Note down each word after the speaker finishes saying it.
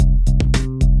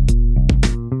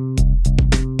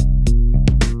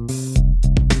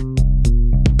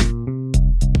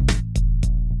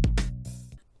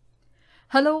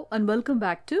Hello and welcome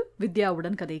back to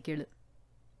வித்யாவுடன் கதை கேளு.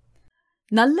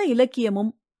 நல்ல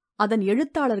இலக்கியமும் அதன்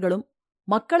எழுத்தாளர்களும்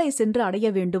மக்களை சென்று அடைய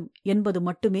வேண்டும் என்பது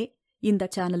மட்டுமே இந்த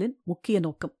சேனலின் முக்கிய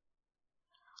நோக்கம்.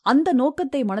 அந்த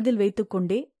நோக்கத்தை மனதில்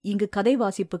வைத்துக்கொண்டே இங்கு கதை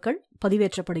வாசிப்புகள்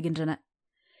பதிவேற்றப்படுகின்றன.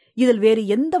 இதில் வேறு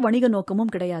எந்த வணிக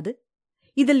நோக்கமும் கிடையாது.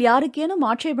 இதில் யாருக்கேனும்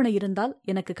ஆட்சேபனை இருந்தால்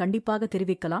எனக்கு கண்டிப்பாக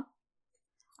தெரிவிக்கலாம்.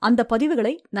 அந்த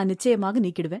பதிவுகளை நான் நிச்சயமாக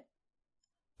நீக்கிடுவேன்.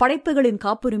 படைப்புகளின்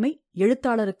காப்புரிமை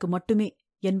எழுத்தாளருக்கு மட்டுமே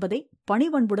என்பதை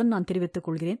பணிவன்புடன் நான் தெரிவித்துக்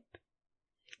கொள்கிறேன்.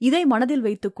 இதை மனதில்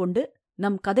வைத்துக்கொண்டு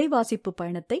நம் கதை வாசிப்பு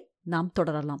பயணத்தை நாம்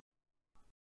தொடரலாம்.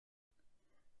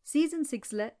 சீசன்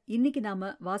 6ல இன்னைக்கு நாம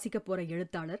வாசிக்க போற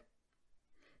எழுத்தாளர்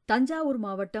தஞ்சாவூர்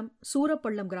மாவட்டம்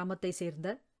சூரப்பள்ளம் கிராமத்தை சேர்ந்த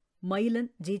மயிலன்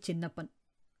ஜி. சின்னப்பன்.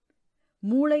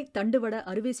 மூளை தண்டுவட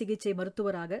அறுவை சிகிச்சை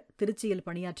மருத்துவராக திருச்சியில்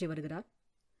பணியாற்றி வருகிறார்.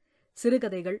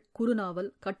 சிறுகதைகள்,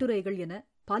 குறுநாவல், கட்டுரைகள் என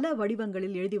பல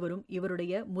வடிவங்களில் எழுதி வரும்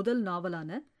இவருடைய முதல்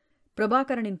நாவலான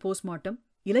பிரபாகரனின் போஸ்ட்மார்ட்டம்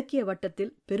இலக்கிய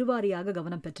வட்டத்தில் பெருவாரியாக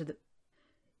கவனம் பெற்றது.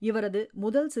 இவரது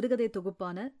முதல் சிறுகதை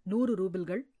தொகுப்பான 100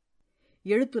 ரூபில்கள்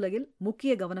எழுத்துலகில்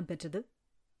முக்கிய கவனம் பெற்றது.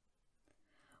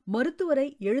 மருத்துவரை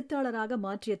எழுத்தாளராக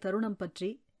மாற்றிய தருணம்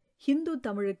பற்றி ஹிந்து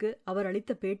தமிழுக்கு அவர்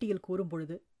அளித்த பேட்டியில்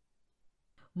கூறும்பொழுது,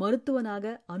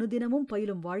 மருத்துவனாக அனுதினமும்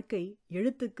பயிலும் வாழ்க்கை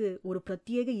எழுத்துக்கு ஒரு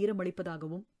பிரத்யேக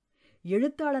ஈரமளிப்பதாகவும்,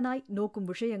 எழுத்தாளனாய் நோக்கும்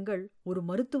விஷயங்கள் ஒரு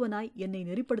மருத்துவனாய் என்னை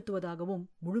நெறிப்படுத்துவதாகவும்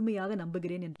முழுமையாக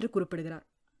நம்புகிறேன் என்று குறிப்பிடுகிறார்.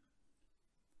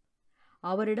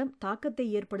 அவரிடம் தாக்கத்தை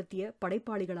ஏற்படுத்திய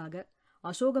படைப்பாளிகளாக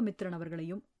அசோகமித்ரன்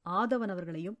அவர்களையும் ஆதவன்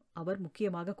அவர்களையும் அவர்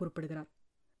முக்கியமாக குறிப்பிடுகிறார்.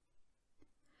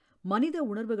 மனித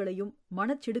உணர்வுகளையும்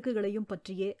மனச்சிடுக்குகளையும்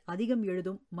பற்றியே அதிகம்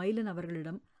எழுதும் மயிலன்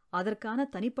அவர்களிடம் அதற்கான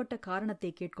தனிப்பட்ட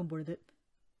காரணத்தை கேட்கும் பொழுது,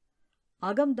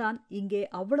 அகம்தான் இங்கே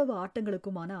அவ்வளவு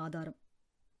ஆட்டங்களுக்குமான ஆதாரம்.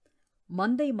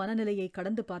 மந்தை மனநிலையை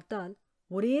கடந்து பார்த்தால்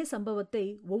ஒரே சம்பவத்தை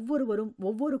ஒவ்வொருவரும்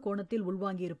ஒவ்வொரு கோணத்தில்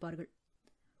உள்வாங்கியிருப்பார்கள்.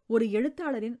 ஒரு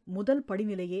எழுத்தாளரின் முதல்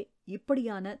படிநிலையே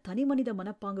இப்படியான தனிமனித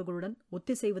மனப்பாங்குகளுடன்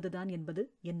ஒத்திசைவதுதான் என்பது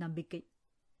என் நம்பிக்கை.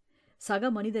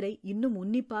 சக மனிதரை இன்னும்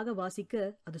உன்னிப்பாக வாசிக்க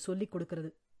அது சொல்லிக்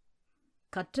கொடுக்கிறது.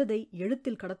 கற்றதை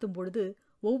எழுத்தில் கடத்தும் பொழுது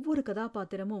ஒவ்வொரு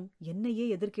கதாபாத்திரமும் என்னையே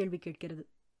எதிர்கேள்வி கேட்கிறது.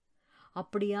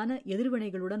 அப்படியான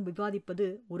எதிர்வினைகளுடன் விவாதிப்பது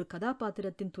ஒரு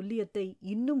கதாபாத்திரத்தின் துல்லியத்தை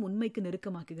இன்னும் உண்மைக்கு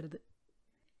நெருக்கமாக்குகிறது.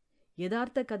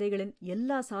 யதார்த்த கதைகளின்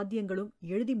எல்லா சாத்தியங்களும்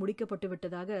எழுதி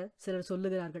முடிக்கப்பட்டுவிட்டதாக சிலர்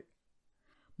சொல்லுகிறார்கள்.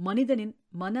 மனிதனின்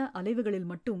மன அலைவுகளில்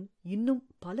மட்டும் இன்னும்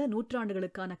பல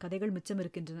நூற்றாண்டுகளுக்கான கதைகள்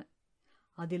மிச்சமிருக்கின்றன.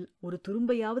 அதில் ஒரு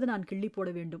துரும்பையாவது நான் கிள்ளி போட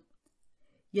வேண்டும்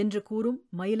என்று கூறும்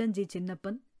மயிலன் ஜி.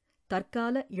 சின்னப்பன்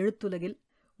தற்கால எழுத்துலகில்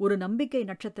ஒரு நம்பிக்கை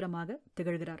நட்சத்திரமாக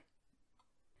திகழ்கிறார்.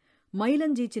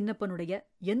 மயிலன் ஜி. சின்னப்பனுடைய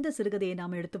எந்த சிறுகதையை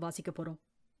நாம் எடுத்து வாசிக்க போறோம்?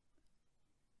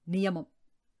 நியமம்.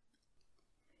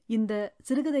 இந்த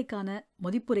சிறுகதைக்கான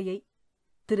மதிப்புரையை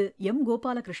திரு எம்.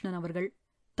 கோபாலகிருஷ்ணன் அவர்கள்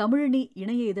தமிழினி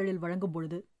இணைய இதழில் வழங்கும்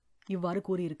பொழுது இவ்வாறு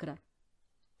கூறியிருக்கிறார்.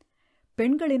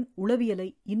 பெண்களின் உளவியலை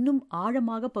இன்னும்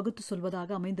ஆழமாக பகுத்து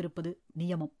சொல்வதாக அமைந்திருப்பது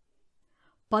நியமம்.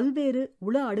 பல்வேறு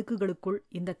உள அடுக்குகளுக்குள்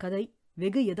இந்த கதை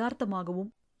வெகு யதார்த்தமாகவும்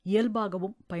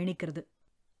இயல்பாகவும் பயணிக்கிறது.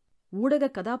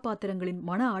 ஊடக கதாபாத்திரங்களின்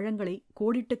மன ஆழங்களை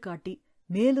கோடிட்டு காட்டி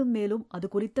மேலும் மேலும் அது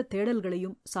குறித்த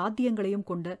தேடல்களையும் சாத்தியங்களையும்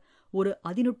கொண்ட ஒரு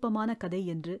அதிநுட்பமான கதை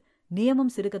என்று நியமம்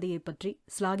சிறுகதையை பற்றி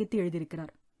சிலாகித்து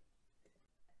எழுதியிருக்கிறார்.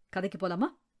 கதைக்கு போலாமா?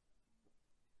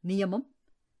 நியமம்.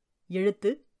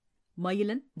 எழுத்து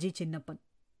Mayilan G. Chinnappan.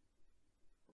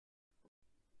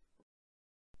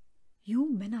 You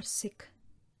men are sick.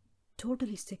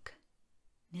 Totally sick.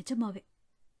 நிஜமாவே.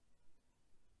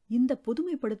 இந்த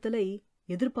பொதுமைப்படுத்தலை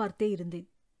எதிர்பார்த்தே இருந்தேன்.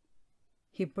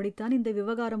 இப்படித்தான் இந்த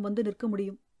விவகாரம் வந்து நிற்க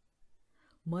முடியும்.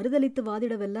 மறுதலித்து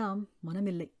வாதிடவெல்லாம்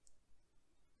மனமில்லை.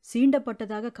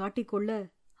 சீண்டப்பட்டதாக காட்டிக்கொள்ள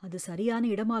அது சரியான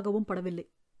இடமாகவும் படவில்லை.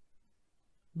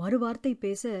 மறுவார்த்தை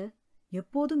பேச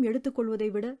எப்போதும் எடுத்துக்கொள்வதை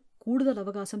விட கூடுதல்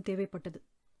அவகாசம் தேவைப்பட்டது.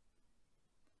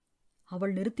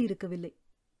 அவள் நிறுத்தியிருக்கவில்லை.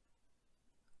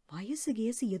 வயசு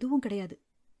கேசு எதுவும் கிடையாது.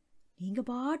 நீங்க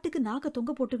பாட்டுக்கு நாக்க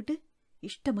தொங்க போட்டுக்கிட்டு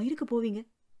இஷ்ட மயிருக்கு போவீங்க.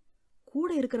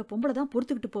 கூட இருக்கிற பொம்பளை தான்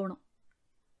பொறுத்துக்கிட்டு போகணும்.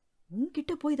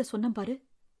 உன்கிட்ட போய் இதை சொன்ன பாரு.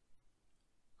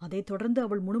 அதைத் தொடர்ந்து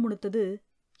அவள் முணுமுணுத்தது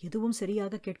எதுவும்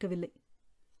சரியாக கேட்கவில்லை.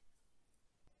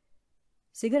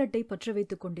 சிகரெட்டை பற்ற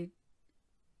வைத்துக் கொண்டேன்.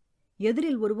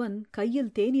 எதிரில் ஒருவன் கையில்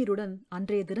தேநீருடன்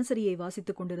அன்றைய தினசரியை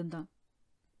வாசித்துக் கொண்டிருந்தான்.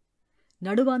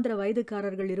 நடுவாந்திர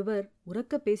வயதுக்காரர்கள் இருவர்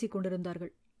உரக்க பேசிக்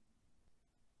கொண்டிருந்தார்கள்.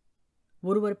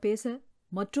 ஒருவர் பேச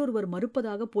மற்றொருவர்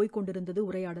மறுப்பதாக போய்க் கொண்டிருந்தது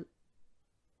உரையாடல்.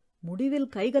 முடிவில்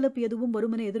கைகலப்பு எதுவும்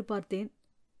வருமென எதிர்பார்த்தேன்.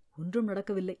 ஒன்றும்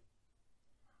நடக்கவில்லை.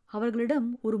 அவர்களிடம்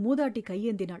ஒரு மூதாட்டி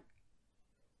கையேந்தினாள்.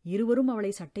 இருவரும்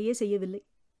அவளை சட்டையே செய்யவில்லை.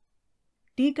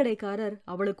 டீக்கடைக்காரர்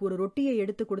அவளுக்கு ஒரு ரொட்டியை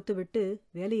எடுத்து கொடுத்துவிட்டு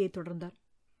வேலையை தொடர்ந்தார்.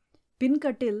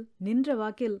 பின்கட்டில் நின்ற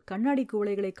வாக்கில் கண்ணாடி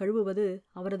குவளைகளை கழுவுவது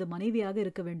அவரது மனைவியாக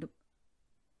இருக்க வேண்டும்.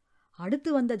 அடுத்து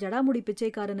வந்த ஜடாமுடி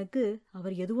பிச்சைக்காரனுக்கு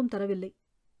அவர் எதுவும் தரவில்லை.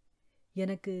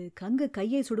 எனக்கு கங்கு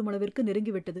கையை சுடுமளவிற்கு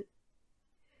நெருங்கிவிட்டது.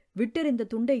 விட்டெறிந்த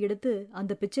துண்டை எடுத்து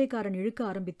அந்த பிச்சைக்காரன் இழுக்க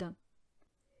ஆரம்பித்தான்.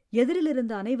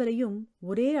 எதிரிலிருந்த அனைவரையும்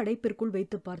ஒரே அடைப்பிற்குள்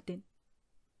வைத்து பார்த்தேன்.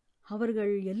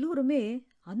 அவர்கள் எல்லோருமே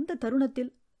அந்த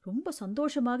தருணத்தில் ரொம்ப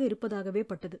சந்தோஷமாக இருப்பதாகவே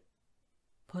பட்டது.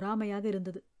 பொறாமையாக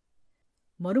இருந்தது.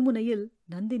 மறுமுனையில்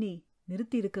நந்தினி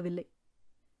நிறுத்தியிருக்கவில்லை.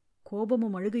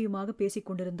 கோபமும் அழுகையுமாக பேசிக்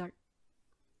கொண்டிருந்தாள்.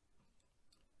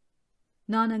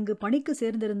 நான் அங்கு பணிக்கு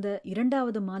சேர்ந்திருந்த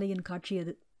 2வது மாலையின்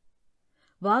காட்சியது.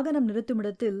 வாகனம்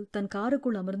நிறுத்துமிடத்தில் தன்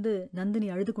காருக்குள் அமர்ந்து நந்தினி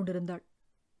அழுது கொண்டிருந்தாள்.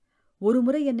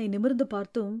 ஒருமுறை என்னை நிமிர்ந்து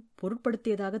பார்த்தும்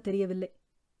பொருட்படுத்தியதாக தெரியவில்லை.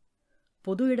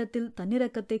 பொது இடத்தில்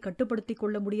தன்னிறக்கத்தை கட்டுப்படுத்திக்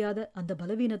கொள்ள முடியாத அந்த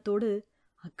பலவீனத்தோடு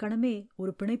அக்கணமே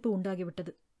ஒரு பிணைப்பு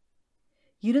உண்டாகிவிட்டது.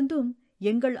 இருந்தும்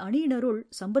எங்கள் அணியினருள்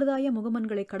சம்பிரதாய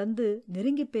முகமன்களை கடந்து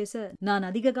நெருங்கிப் பேச நான்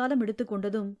அதிக காலம்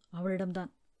எடுத்துக்கொண்டதும்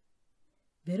அவளிடம்தான்.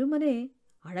 வெறுமனே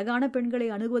அழகான பெண்களை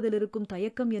அணுகுவதில் இருக்கும்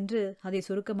தயக்கம் என்று அதை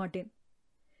சுருக்க மாட்டேன்.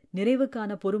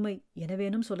 நிறைவுக்கான பொறுமை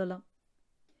எனவேனும் சொல்லலாம்.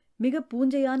 மிக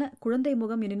பூஞ்சையான குழந்தை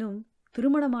முகம் எனினும்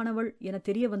திருமணமானவள் என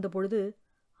தெரிய வந்தபொழுது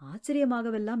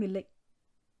ஆச்சரியமாகவெல்லாம் இல்லை.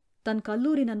 தன்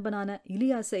கல்லூரி நண்பனான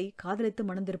இலியாஸை காதலித்து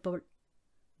மணந்திருப்பவள்.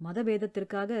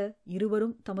 மதவேதத்திற்காக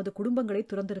இருவரும் தமது குடும்பங்களை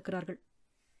துறந்திருக்கிறார்கள்.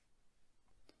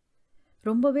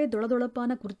 ரொம்பவே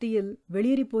தொளதொளப்பான குர்த்தியில்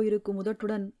வெளியேறி போயிருக்கும்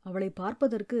உதட்டுடன் அவளை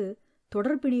பார்ப்பதற்கு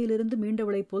தொடர்பிணியிலிருந்து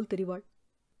மீண்டவளைப் போல் தெரிவாள்.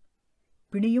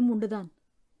 பிணியும் உண்டுதான்.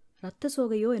 இரத்த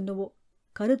சோகையோ என்னவோ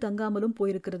கரு தங்காமலும்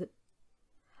போயிருக்கிறது.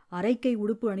 அரைக்கை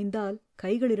உடுப்பு அணிந்தால்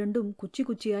கைகள் இரண்டும் குச்சி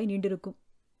குச்சியாய் நீண்டிருக்கும்.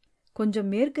 கொஞ்சம்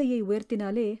மேற்கையை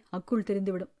உயர்த்தினாலே அக்குள்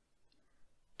தெரிந்துவிடும்.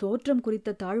 தோற்றம்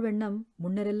குறித்த தாழ்வெண்ணம்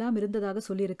முன்னரெல்லாம் இருந்ததாக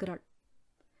சொல்லியிருக்கிறாள்.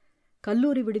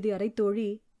 கல்லூரி விடுதி அரைத்தோழி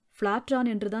பிளாட்ரான்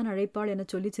என்றுதான் அழைப்பாள்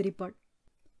எனச் சொல்லி சிரிப்பாள்.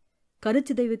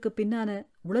 கருச்சிதைவுக்கு பின்னான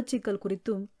உளச்சிக்கல்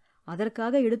குறித்தும்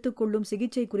அதற்காக எடுத்துக்கொள்ளும்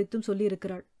சிகிச்சை குறித்தும்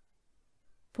சொல்லியிருக்கிறாள்.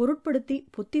 பொருட்படுத்தி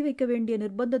பொத்தி வைக்க வேண்டிய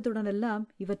நிர்பந்தத்துடனெல்லாம்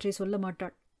இவற்றை சொல்ல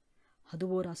மாட்டாள். அது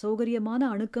ஓர் அசௌகரியமான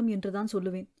அணுக்கம் என்றுதான்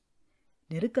சொல்லுவேன்.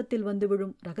 நெருக்கத்தில் வந்து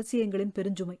விழும் இரகசியங்களின்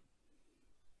பெருஞ்சுமை.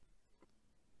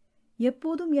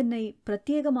 எப்போதும் என்னை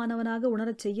பிரத்யேகமானவனாக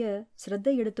உணரச் செய்ய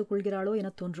சிரத்தை எடுத்துக் கொள்கிறாளோ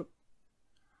எனத் தோன்றும்.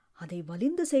 அதை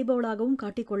வலிந்து செய்பவளாகவும்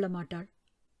காட்டிக்கொள்ள மாட்டாள்.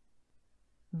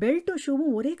 பெல்ட்டும்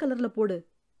ஷூவும் ஒரே கலர்ல போடு.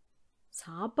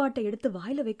 சாப்பாட்டை எடுத்து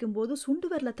வாயில வைக்கும்போது சுண்டு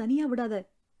வரல தனியா விடாத.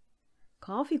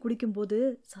 காஃபி குடிக்கும்போது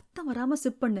சத்தம் வராம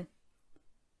சிப் பண்ணு.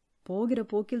 போகிற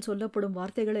போக்கில் சொல்லப்படும்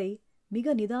வார்த்தைகளை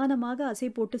மிக நிதானமாக அசை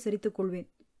போட்டு சிரித்துக் கொள்வேன்.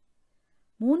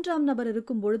 3ஆம் நபர்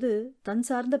இருக்கும் பொழுது தன்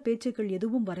சார்ந்த பேச்சுக்கள்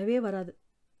எதுவும் வரவே வராது.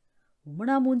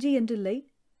 உமனா மூஞ்சி என்றில்லை,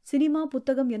 சினிமா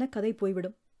புத்தகம் என கதை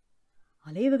போய்விடும்.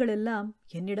 அலைவுகள் எல்லாம்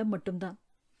என்னிடம் மட்டும்தான்.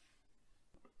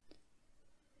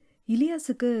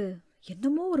 இலியாஸுக்கு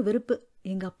என்னமோ ஒரு வெறுப்பு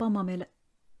எங்க அப்பா அம்மா மேல.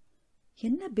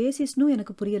 என்ன பேசிஸ்னு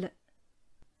எனக்கு புரியல.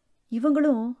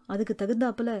 இவங்களும் அதுக்கு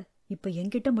தகுந்தாப்புல இப்ப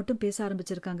என்கிட்ட மட்டும் பேச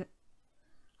ஆரம்பிச்சிருக்காங்க.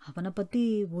 அவனை பத்தி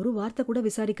ஒரு வார்த்தை கூட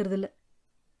விசாரிக்கிறதில்ல.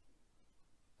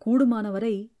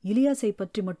 கூடுமானவரை இலியாஸை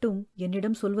பற்றி மட்டும்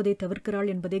என்னிடம் சொல்வதை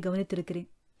தவிர்க்கிறாள் என்பதை கவனித்திருக்கிறேன்.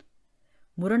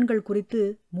 முரண்கள் குறித்து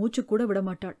மூச்சு கூட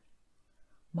விடமாட்டாள்.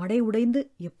 மடை உடைந்து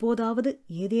எப்போதாவது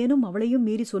ஏதேனும் அவளையும்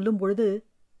மீறி சொல்லும் பொழுது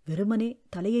வெறுமனே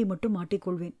தலையை மட்டும்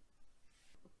மாட்டிக்கொள்வேன்.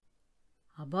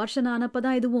 அபார்ஷன்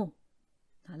ஆனப்பதான் இதுவும்.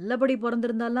 நல்லபடி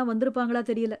பிறந்திருந்தாலாம் வந்திருப்பாங்களா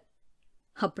தெரியல.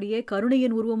 அப்படியே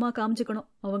கருணையின் உருவமா காமிச்சுக்கணும்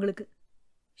அவங்களுக்கு.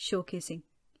 ஷோகேசிங்.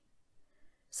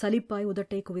 சலிப்பாய்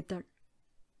உதட்டை குவித்தாள்.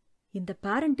 இந்த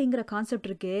பேரண்டிங்கிற கான்செப்ட்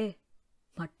இருக்கே,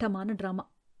 மட்டமான டிராமா.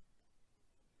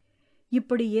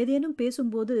 இப்படி ஏதேனும்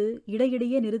பேசும்போது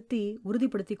இடையிடையே நிறுத்தி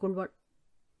உறுதிப்படுத்திக் கொள்வாள்.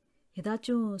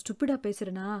 ஏதாச்சும் ஸ்டூப்பிடா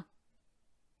பேசுறனா?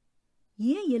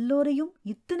 ஏன் எல்லோரையும்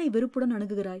இத்தனை வெறுப்புடன்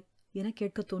அணுகுகிறாய் என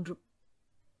கேட்கத் தோன்றும்.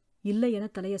 இல்லை என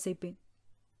தலையசைப்பேன்.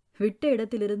 விட்ட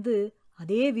இடத்திலிருந்து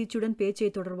அதே வீச்சுடன் பேச்சை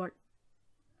தொடர்வாள்.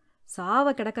 சாவ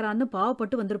கிடக்கிறான்னு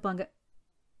பாவப்பட்டு வந்திருப்பாங்க.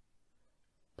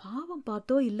 பாவம்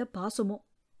பார்த்தோ இல்ல பாசமோ,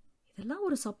 இதெல்லாம்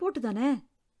ஒரு சப்போர்ட் தானே.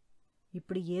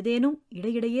 இப்படி ஏதேனும்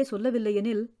இடையிடையே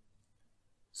சொல்லவில்லையெனில்,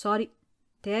 சாரி,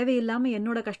 தேவையில்லாம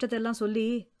என்னோட கஷ்டத்தெல்லாம் சொல்லி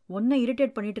உன்னை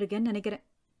இரிட்டேட் பண்ணிட்டு இருக்கேன்னு நினைக்கிறேன்,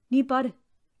 நீ பாரு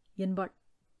என்பாள்.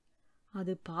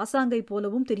 அது பாசாங்கை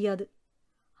போலவும் தெரியாது.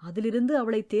 அதிலிருந்து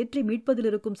அவளை தேற்றி மீட்பதில்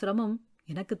இருக்கும் சிரமம்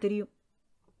எனக்கு தெரியும்.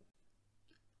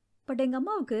 பட் எங்க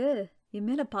அம்மாவுக்கு என்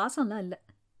மேல பாசம்லாம் இல்லை.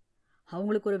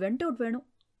 அவங்களுக்கு ஒரு வெண்ட் அவுட் வேணும்,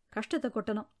 கஷ்டத்தை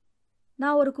கொட்டணும்.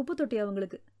 நான் ஒரு குப்பை தொட்டி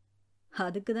அவங்களுக்கு.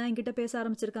 அதுக்கு தான் என்கிட்ட பேச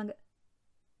ஆரம்பிச்சிருக்காங்க.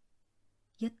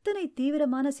 எத்தனை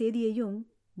தீவிரமான செய்தியையும்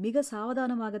மிக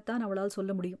சாவதானமாகத்தான் அவளால்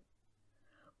சொல்ல முடியும்.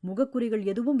 முகக்குறிகள்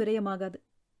எதுவும் விரயமாகாது.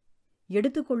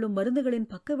 எடுத்துக்கொள்ளும்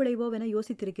மருந்துகளின் பக்க விளைவோவென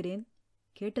யோசித்திருக்கிறேன்,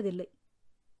 கேட்டதில்லை.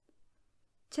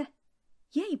 சே,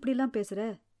 ஏன் இப்படிலாம் பேசுற?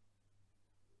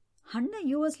 அண்ணன்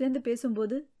யூஎஸ்லேருந்து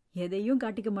பேசும்போது எதையும்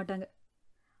காட்டிக்க மாட்டாங்க.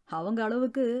 அவங்க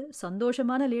அளவுக்கு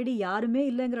சந்தோஷமான லேடி யாருமே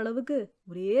இல்லைங்கிற அளவுக்கு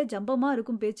ஒரே ஜம்பமா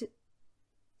இருக்கும் பேச்சு.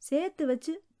 சேர்த்து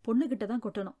வச்சு பொண்ணுகிட்ட தான்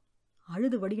கொட்டணும்,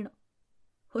 அழுது வடியணும்.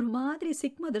 ஒரு மாதிரி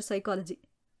சிக் மதர் சைக்காலஜி.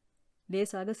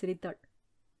 லேசாக சிரித்தாள்.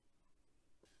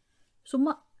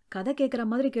 சும்மா கதை கேட்குற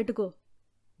மாதிரி கேட்டுக்கோ.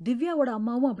 திவ்யாவோட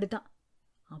அம்மாவும் அப்படித்தான்.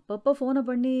 அப்பப்போ ஃபோனை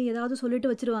பண்ணி ஏதாவது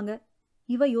சொல்லிட்டு வச்சிருவாங்க.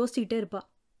 இவ யோசிச்சுக்கிட்டே இருப்பா.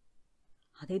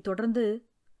 அதை தொடர்ந்து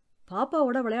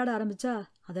பாப்பாவோட விளையாட ஆரம்பிச்சா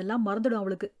அதெல்லாம் மறந்துடும்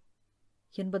அவளுக்கு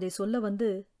என்பதை சொல்ல வந்து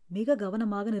மிக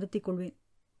கவனமாக நிறுத்திக் கொள்வேன்.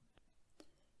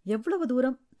 எவ்வளவு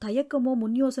தூரம் தயக்கமோ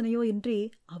முன்யோசனையோ இன்றி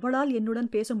அவளால் என்னுடன்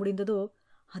பேச முடிந்ததோ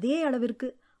அதே அளவிற்கு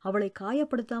அவளை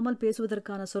காயப்படுத்தாமல்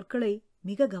பேசுவதற்கான சொற்களை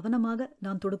மிக கவனமாக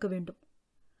நான் தொடுக்க வேண்டும்.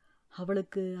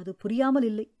 அவளுக்கு அது புரியாமல்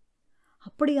இல்லை.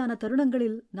 அப்படியான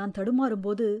தருணங்களில் நான்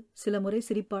தடுமாறும்போது சில முறை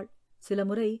சிரிப்பாள், சில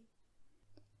முறை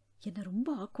என்னை ரொம்ப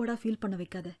ஆக்வர்டா ஃபீல் பண்ண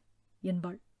வைக்காத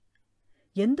என்பாள்.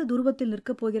 எந்த துருவத்தில்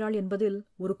நிற்கப் போகிறாள் என்பதில்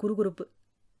ஒரு குறுகுறுப்பு.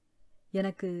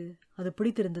 எனக்கு அது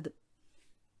பிடித்திருந்தது.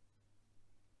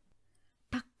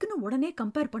 டக்குன்னு உடனே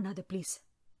கம்பேர் பண்ணாத ப்ளீஸ்.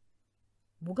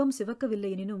 முகம்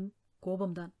சிவக்கவில்லை எனினும்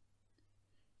கோபம்தான்.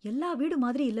 எல்லா வீடு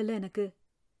மாதிரி இல்லைல்ல எனக்கு.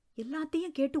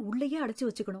 எல்லாத்தையும் கேட்டு உள்ளேயே அடைச்சி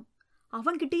வச்சுக்கணும்.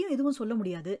 அவன்கிட்டேயும் எதுவும் சொல்ல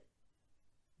முடியாது.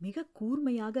 மிக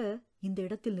கூர்மையாக இந்த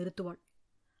இடத்தில் நிறுத்துவாள்.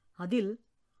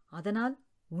 அதனால்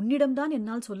உன்னிடம்தான்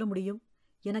என்னால் சொல்ல முடியும்.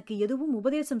 எனக்கு எதுவும்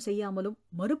உபதேசம் செய்யாமலும்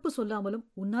மறுப்பு சொல்லாமலும்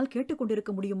உன்னால்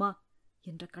கேட்டுக்கொண்டிருக்க முடியுமா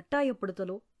என்ற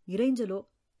கட்டாயப்படுத்தலோ இறைஞ்சலோ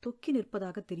தொக்கி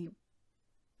நிற்பதாக தெரியும்.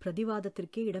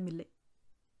 பிரதிவாதத்திற்கே இடமில்லை.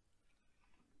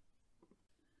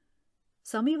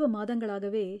 சமீப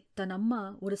மாதங்களாகவே தன் அம்மா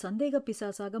ஒரு சந்தேக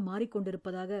பிசாசாக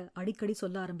மாறிக்கொண்டிருப்பதாக அடிக்கடி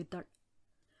சொல்ல ஆரம்பித்தாள்.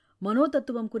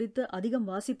 மனோதத்துவம் குறித்து அதிகம்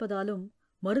வாசிப்பதாலும்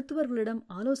மருத்துவர்களிடம்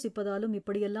ஆலோசிப்பதாலும்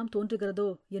இப்படியெல்லாம் தோன்றுகிறதோ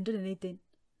என்று நினைத்தேன்.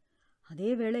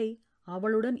 அதேவேளை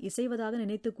அவளுடன் இசைவதாக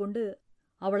நினைத்துக்கொண்டு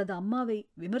அவளது அம்மாவை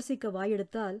விமர்சிக்க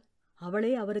வாயெடுத்தால்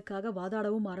அவளே அவருக்காக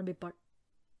வாதாடவும் ஆரம்பிப்பாள்.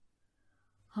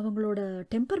 அவங்களோட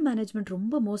டெம்பர் மேனேஜ்மெண்ட்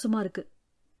ரொம்ப மோசமா இருக்கு.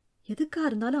 எதுக்கா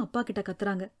இருந்தாலும் அப்பா கிட்ட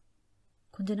கத்துறாங்க.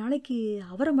 கொஞ்ச நாளைக்கு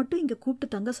அவரை மட்டும் இங்க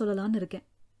கூப்பிட்டு தங்க சொல்லலான்னு இருக்கேன்.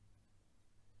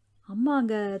 அம்மா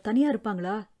அங்க தனியா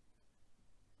இருப்பாங்களா?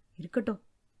 இருக்கட்டும்.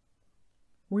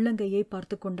 உள்ளங்கையை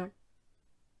பார்த்து கொண்டாள்.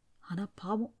 ஆனா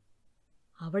பாவம்,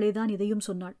 அவளேதான் இதையும்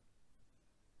சொன்னாள்.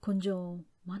 கொஞ்சம்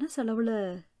மனசளவுல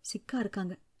சிக்கா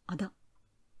இருக்காங்க, அதான்.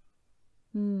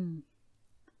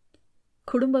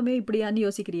 குடும்பமே இப்படியான்னு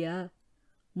யோசிக்கிறியா?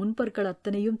 முன்பற்கள்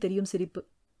அத்தனையும் தெரியும் சிரிப்பு.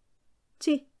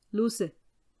 சி லூசு.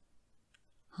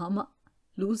 ஆமா,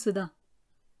 லூசுதான்.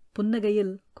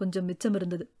 புன்னகையில் கொஞ்சம் மிச்சம்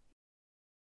இருந்தது.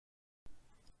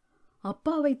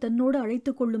 அப்பாவை தன்னோடு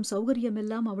அழைத்துக் கொள்ளும்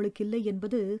சௌகரியமெல்லாம் அவளுக்கில்லை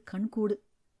என்பது கண்கூடு.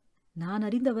 நான்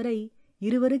அறிந்தவரை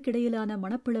இருவருக்கிடையிலான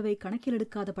மனப்பிளவை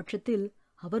கணக்கிலெடுக்காத பட்சத்தில்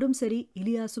அவரும் சரி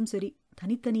இலியாசும் சரி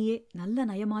தனித்தனியே நல்ல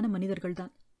நயமான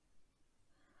மனிதர்கள்தான்.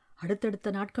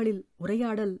 அடுத்தடுத்த நாட்களில்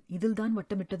உரையாடல் இதில்தான்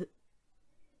வட்டமிட்டது.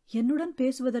 என்னுடன்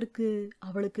பேசுவதற்கு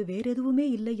அவளுக்கு வேறெதுவுமே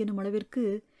இல்லை எனும் அளவிற்கு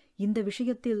இந்த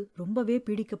விஷயத்தில் ரொம்பவே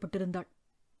பீடிக்கப்பட்டிருந்தாள்.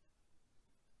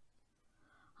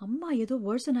 அம்மா ஏதோ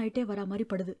வேர்சன் ஆயிட்டே வரா மாதிரி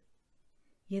படுது.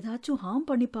 ஏதாச்சும் ஹார்ம்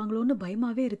பண்ணிப்பாங்களோன்னு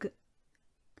பயமாவே இருக்கு.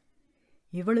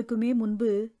 இவளுக்குமே முன்பு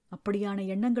அப்படியான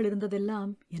எண்ணங்கள்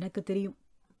இருந்ததெல்லாம் எனக்கு தெரியும்.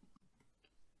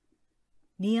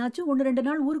 நீயாச்சும் 1-2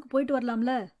 நாள் ஊருக்கு போயிட்டு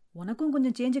வரலாம்ல, உனக்கும்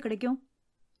கொஞ்சம் சேஞ்சு கிடைக்கும்.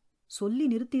 சொல்லி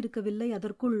நிறுத்தி இருக்கவில்லை.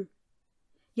 அதற்குள்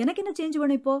எனக்கு என்ன சேஞ்ச்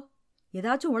வேணும் இப்போ?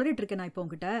 ஏதாச்சும் உளறிட்டு இருக்கேன் நான் இப்போ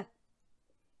உங்ககிட்ட.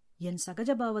 என்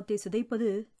சகஜபாவத்தை சிதைப்பது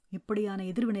இப்படியான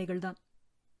எதிர்வினைகள் தான்.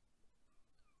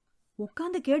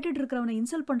 உட்காந்து கேட்டுட்டு இருக்கிறவனை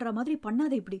இன்சல்ட் பண்ற மாதிரி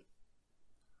பண்ணாதே இப்படி.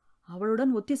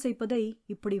 அவளுடன் ஒத்திசைப்பதை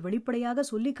இப்படி வெளிப்படையாக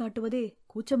சொல்லி காட்டுவதே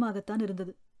கூச்சமாகத்தான்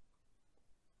இருந்தது.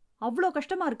 அவ்வளோ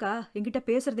கஷ்டமா இருக்கா என்கிட்ட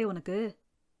பேசுறதே உனக்கு?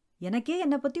 எனக்கே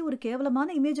என்னை பத்தி ஒரு கேவலமான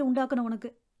இமேஜை உண்டாக்கணும் உனக்கு,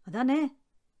 அதானே?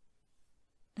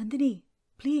 நந்தினி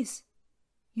ப்ளீஸ்,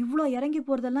 இவ்வளோ இறங்கி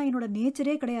போறதெல்லாம் என்னோட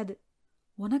நேச்சரே கிடையாது.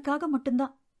 உனக்காக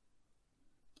மட்டும்தான்.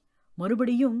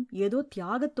 மறுபடியும் ஏதோ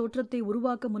தியாகத் தோற்றத்தை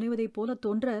உருவாக்க முனைவதைப் போல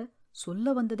தோன்ற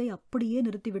சொல்ல வந்ததை அப்படியே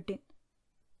நிறுத்திவிட்டேன்.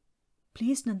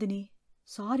 Please Nandini,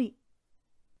 sorry.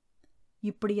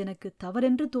 இப்படி எனக்கு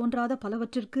தவறென்று தோன்றாத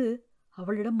பலவற்றிற்கு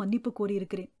அவளிடம் மன்னிப்பு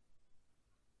கோரியிருக்கிறேன்.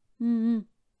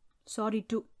 சாரி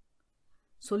டூ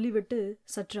சொல்லிவிட்டு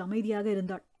சற்று அமைதியாக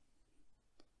இருந்தாள்.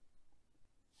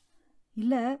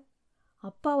 இல்ல,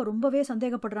 அப்பாவை ரொம்பவே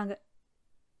சந்தேகப்படுறாங்க.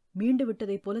 மீண்டு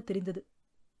விட்டதைப் போல தெரிந்தது.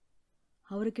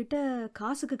 அவர்கிட்ட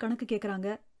காசுக்கு கணக்கு கேட்குறாங்க.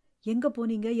 எங்க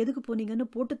போனீங்க எதுக்கு போனீங்கன்னு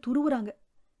போட்டு துருவுறாங்க.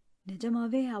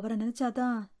 நிஜமாவே அவரை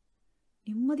நினைச்சாதான்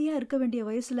நிம்மதியா இருக்க வேண்டிய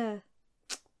வயசுல.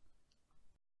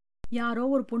 யாரோ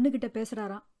ஒரு பொண்ணுகிட்ட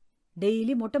பேசுறாராம்.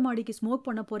 டெய்லி மொட்டை மாடிக்கு ஸ்மோக்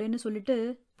பண்ண போறேன்னு சொல்லிட்டு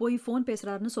போய் ஃபோன்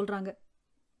பேசுறாருன்னு சொல்றாங்க.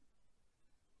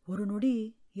 ஒரு நொடி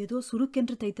ஏதோ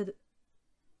சுருக்கென்று தைத்தது.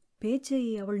 பேச்சை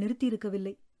அவள்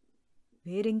நிறுத்தியிருக்கவில்லை.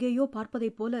 வேறெங்கேயோ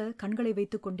பார்ப்பதைப் போல கண்களை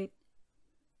வைத்துக் கொண்டேன்.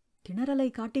 திணறலை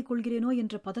காட்டிக் கொள்கிறேனோ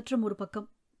என்ற பதற்றம் ஒரு பக்கம்.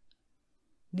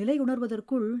 நிலை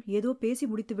உணர்வதற்குள் ஏதோ பேசி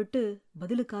முடித்துவிட்டு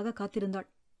பதிலுக்காக காத்திருந்தாள்.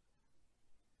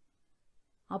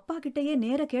 அப்பா கிட்டையே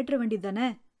நேர கேட்டுற வேண்டியதானே?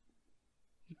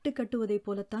 இட்டு கட்டுவதைப்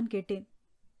போலத்தான் கேட்டேன்.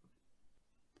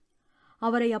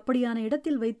 அவரை அப்படியான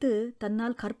இடத்தில் வைத்து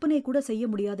தன்னால் கற்பனை கூட செய்ய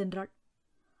முடியாதென்றாள்.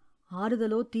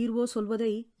 ஆறுதலோ தீர்வோ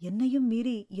சொல்வதை என்னையும்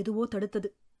மீறி எதுவோ தடுத்தது.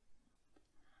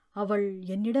 அவள்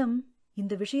என்னிடம்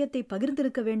இந்த விஷயத்தை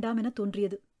பகிர்ந்திருக்க வேண்டாம் என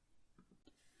தோன்றியது.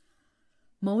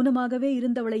 மௌனமாகவே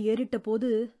இருந்தவளை ஏறிட்ட போது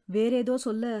வேறேதோ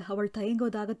சொல்ல அவள்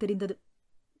தயங்குவதாக தெரிந்தது.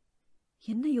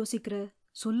 என்ன யோசிக்கிற?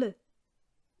 சொல்லு.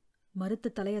 மறுத்து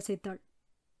தலையசைத்தாள்.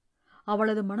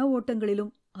 அவளது மன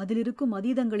ஓட்டங்களிலும் அதிலிருக்கும்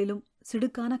அதீதங்களிலும்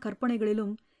சிடுக்கான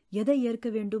கற்பனைகளிலும் எதை ஏற்க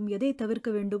வேண்டும், எதை தவிர்க்க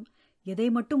வேண்டும், எதை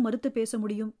மட்டும் மறுத்து பேச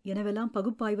முடியும் எனவெல்லாம்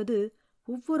பகுப்பாய்வது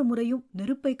ஒவ்வொரு முறையும்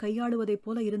நெருப்பை கையாளுவதைப்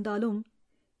போல இருந்தாலும்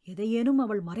எதையேனும்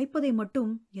அவள் மறைப்பதை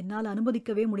மட்டும் என்னால்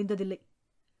அனுமதிக்கவே முடிந்ததில்லை.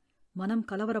 மனம்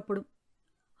கலவரப்படும்.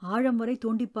 ஆழம் வரை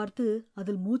தோண்டி பார்த்து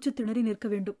அதில் மூச்சு திணறி நிற்க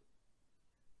வேண்டும்.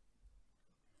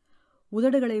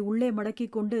 உதடுகளை உள்ளே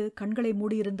மடக்கிக் கொண்டு கண்களை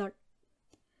மூடியிருந்தாள்.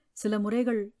 சில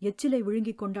முறைகள் எச்சிலை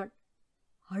விழுங்கிக் கொண்டாள்.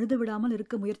 அழுது விடாமல்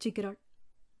இருக்க முயற்சிக்கிறாள்.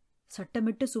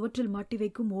 சட்டமிட்டு சுவற்றில் மாட்டி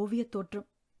வைக்கும் ஓவியத் தோற்றம்.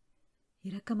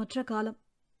 இரக்கமற்ற காலம்.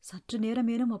 சற்று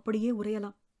நேரமேனும் அப்படியே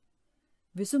உறையலாம்.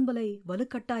 விசும்பலை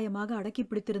வலுக்கட்டாயமாக அடக்கி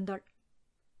பிடித்திருந்தாள்.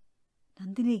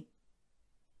 நந்தினி.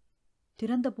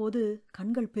 திறந்தபோது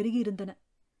கண்கள் பெருகியிருந்தன.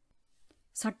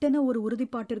 சட்டென ஒரு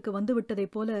உறுதிப்பாட்டிற்கு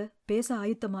வந்துவிட்டதைப் போல பேச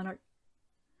ஆயத்தமானாள்.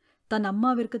 தன்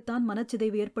அம்மாவிற்குத்தான்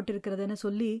மனச்சிதைவு ஏற்பட்டிருக்கிறதென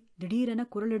சொல்லி திடீரென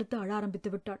குரல் எடுத்து அழ ஆரம்பித்து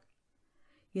விட்டாள்.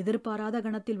 எதிர்பாராத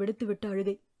கணத்தில் வெடித்துவிட்ட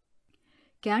அழுகை.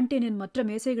 கேண்டீனின் மற்ற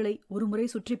மேசைகளை ஒருமுறை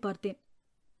சுற்றி பார்த்தேன்.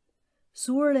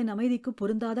 சூழலின் அமைதிக்கு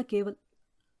பொருந்தாத கேவல்.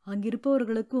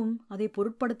 அங்கிருப்பவர்களுக்கும் அதை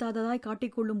பொருட்படுத்தாததாய்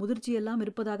காட்டிக்கொள்ளும் முதிர்ச்சியெல்லாம்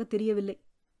இருப்பதாக தெரியவில்லை.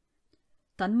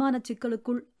 தன்மானச்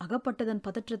சிக்கலுக்குள் அகப்பட்டதன்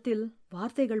பதற்றத்தில்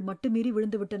வார்த்தைகள் மட்டுமீறி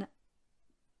விழுந்துவிட்டன.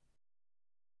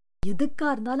 எதுக்கா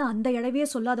இருந்தாலும் அந்த இழவே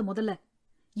சொல்லாத முதல்ல.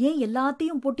 ஏன்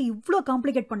எல்லாத்தையும் போட்டு இவ்ளோ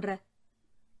காம்ப்ளிகேட் பண்ற?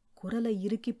 குரலை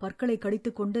இறுக்கி பற்களை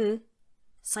கடித்துக்கொண்டு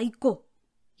சைக்கோ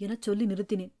எனச் சொல்லி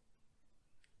நிறுத்தினேன்.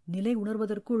 நிலை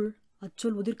உணர்வதற்குள்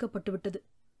அச்சொல் உதிர்க்கப்பட்டுவிட்டது.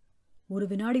 ஒரு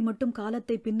வினாடி மட்டும்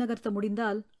காலத்தை பின்னகர்த்த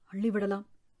முடிந்தால் அள்ளிவிடலாம்.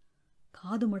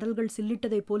 காது மடல்கள்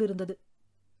சில்லிட்டதைப் போலிருந்தது.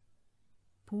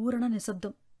 பூரண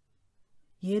நிசப்தம்.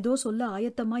 ஏதோ சொல்ல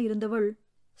ஆயத்தமாயிருந்தவள்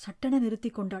சட்டென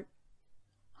நிறுத்திக் கொண்டாள்.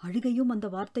 அழுகையும் அந்த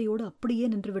வார்த்தையோடு அப்படியே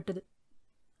நின்றுவிட்டது.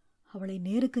 அவளை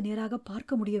நேருக்கு நேராக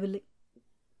பார்க்க முடியவில்லை.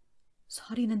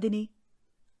 சாரி நந்தினி.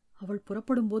 அவள்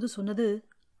புறப்படும்போது சொன்னது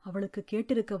அவளுக்கு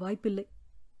கேட்டிருக்க வாய்ப்பில்லை.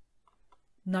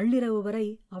 நள்ளிரவு வரை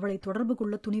அவளை தொடர்பு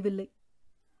கொள்ள துணிவில்லை.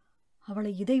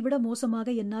 அவளை இதைவிட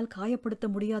மோசமாக என்னால் காயப்படுத்த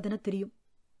முடியாதென தெரியும்.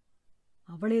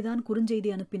 அவளேதான் குறுஞ்செய்தி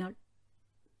அனுப்பினாள்.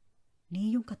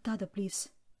 நீயும் கத்தாத ப்ளீஸ்.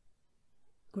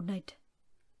 Good night.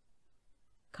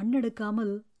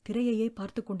 கண்ணெடுக்காமல் திரையையே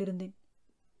பார்த்து கொண்டிருந்தேன்.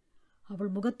 அவள்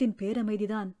முகத்தின்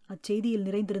பேரமைதிதான் அச்செய்தியில்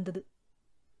நிறைந்திருந்தது.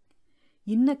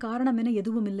 இன்ன காரணமென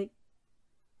எதுவுமில்லை.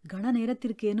 கன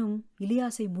நேரத்திற்கேனும்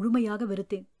இலியாசை முழுமையாக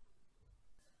வெறுத்தேன்.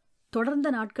 தொடர்ந்த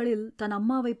நாட்களில் தன்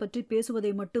அம்மாவை பற்றி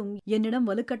பேசுவதை மட்டும் என்னிடம்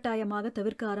வலுக்கட்டாயமாக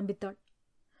தவிர்க்க ஆரம்பித்தாள்.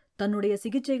 தன்னுடைய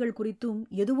சிகிச்சைகள் குறித்தும்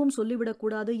எதுவும்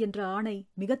சொல்லிவிடக்கூடாது என்ற ஆணை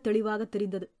மிக தெளிவாக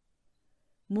தெரிந்தது.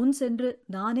 முன் சென்று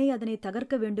நானே அதனை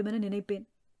தகர்க்க வேண்டுமென நினைப்பேன்.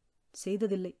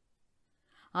 செய்ததில்லை.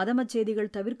 அதமச்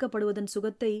செய்திகள் தவிர்க்கப்படுவதன்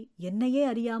சுகத்தை என்னையே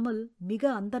அறியாமல் மிக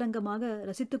அந்தரங்கமாக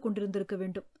ரசித்துக் கொண்டிருந்திருக்க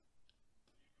வேண்டும்.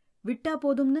 விட்டா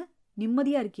போதும்னு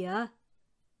நிம்மதியா இருக்கியா?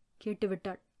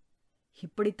 கேட்டுவிட்டாள்.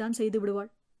 இப்படித்தான் செய்து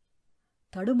விடுவாள்.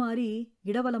 தடுமாறி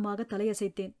இடவலமாக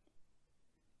தலையசைத்தேன்.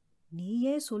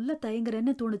 நீயே சொல்ல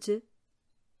தயங்குறேன்னு தோணுச்சு.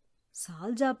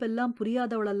 சால்ஜாப்பெல்லாம்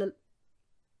புரியாதவள் அல்லல்.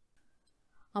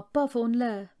 அப்பா ஃபோன்ல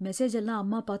மெசேஜ் எல்லாம்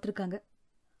அம்மா பார்த்துருக்காங்க.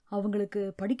 அவங்களுக்கு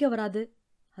படிக்க வராது.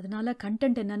 அதனால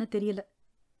கண்டென்ட் என்னன்னு தெரியல.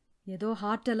 ஏதோ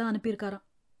ஹார்ட்டெல்லாம் அனுப்பியிருக்காராம்.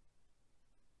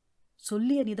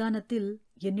 சொல்லிய நிதானத்தில்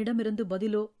என்னிடமிருந்து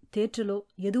பதிலோ தேற்றலோ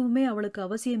எதுவுமே அவளுக்கு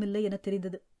அவசியமில்லை என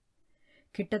தெரிந்தது.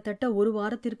 கிட்டத்தட்ட ஒரு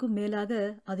வாரத்திற்கும் மேலாக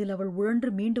அதில் அவள் உழன்று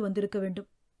மீண்டு வந்திருக்க வேண்டும்.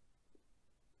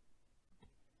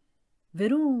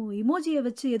 வெறும் இமோஜியை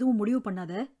வச்சு எதுவும் முடிவு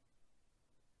பண்ணாத.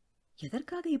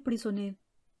 எதற்காக இப்படி சொன்னேன்?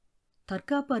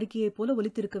 தற்காப்பு அறிக்கையைப் போல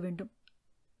ஒலித்திருக்க வேண்டும்.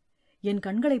 என்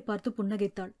கண்களை பார்த்து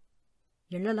புன்னகைத்தாள்.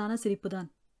 எள்ளலான சிரிப்புதான்.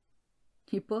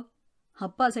 இப்போ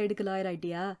அப்பா சைடுக்கு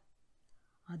லாயராயிட்டியா?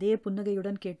 அதே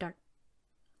புன்னகையுடன் கேட்டாள்.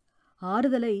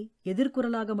 ஆறுதலை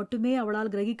எதிர்குரலாக மட்டுமே அவளால்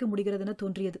கிரகிக்க முடிகிறதென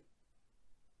தோன்றியது.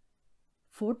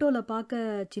 போட்டோல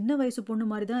பார்க்க சின்ன வயசு பொண்ணு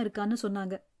மாதிரிதான் இருக்கான்னு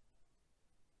சொன்னாங்க.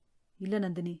 இல்ல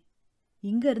நந்தினி,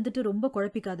 இங்க இருந்துட்டு ரொம்ப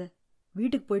குழப்பிக்காத.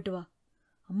 வீட்டுக்கு போயிட்டு வா.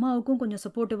 அம்மாவுக்கும் கொஞ்சம்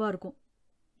சப்போர்ட்டிவா இருக்கும்.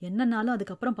 என்னன்னாலும்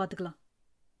அதுக்கப்புறம் பார்த்துக்கலாம்.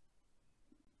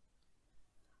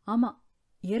 ஆமா,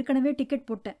 ஏற்கனவே டிக்கெட்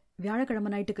போட்டேன், வியாழக்கிழமை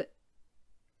நைட்டுக்கு.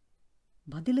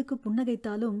 பதிலுக்கு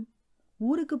புன்னகைத்தாலும்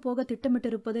ஊருக்கு போக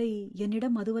திட்டமிட்டிருப்பதை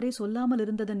என்னிடம் அதுவரை சொல்லாமல்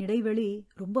இருந்ததன் இடைவெளி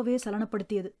ரொம்பவே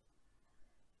சலனப்படுத்தியது.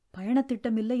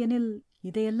 பயணத்திட்டம் இல்லையெனில்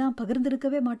இதையெல்லாம்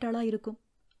பகிர்ந்திருக்கவே மாட்டாளா இருக்கும்.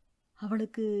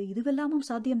 அவளுக்கு இதுவெல்லாமும்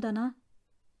சாத்தியம்தானா?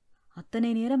 அத்தனை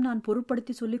நேரம் நான்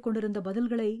பொருட்படுத்தி சொல்லிக் கொண்டிருந்த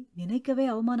பதில்களை நினைக்கவே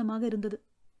அவமானமாக இருந்தது.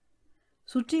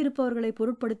 சுற்றியிருப்பவர்களை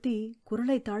பொருட்படுத்தி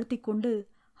குரலை தாழ்த்திக் கொண்டு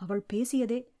அவள்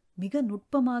பேசியதே மிக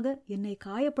நுட்பமாக என்னை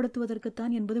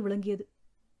காயப்படுத்துவதற்குத்தான் என்பது விளங்கியது.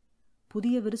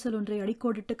 புதிய விரிசல் ஒன்றை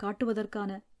அடிக்கோடிட்டு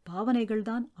காட்டுவதற்கான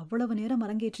பாவனைகள்தான் அவ்வளவு நேரம்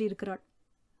அரங்கேற்றியிருக்கிறாள்.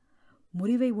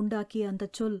 முறிவை உண்டாக்கிய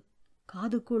அந்தச் சொல்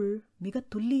காதுக்குள் மிக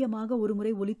துல்லியமாக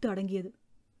ஒருமுறை ஒலித்து அடங்கியது.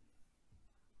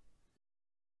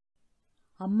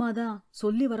 அம்மாதான்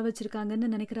சொல்லி வர வச்சிருக்காங்கன்னு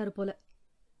நினைக்கிறாரு போல.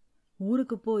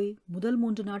 ஊருக்கு போய் முதல்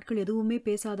 3 நாட்கள் எதுவுமே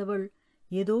பேசாதவள்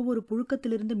ஏதோ ஒரு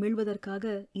புழுக்கத்திலிருந்து மீள்வதற்காக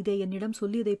இதை என்னிடம்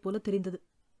சொல்லியதைப் போல தெரிந்தது.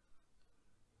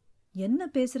 என்ன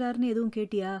பேசுறாருன்னு எதுவும்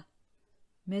கேட்டியா?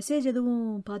 மெசேஜ் எதுவும்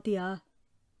பாத்தியா?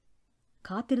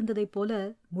 காத்திருந்ததைப் போல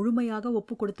முழுமையாக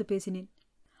ஒப்பு கொடுத்து பேசினேன்.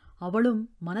 அவளும்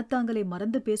மனத்தாங்கலை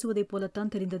மறந்து பேசுவதைப்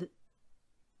போலத்தான் தெரிந்தது.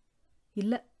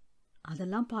 இல்ல,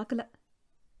 அதெல்லாம் பார்க்கல.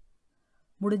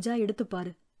 முடிஞ்சா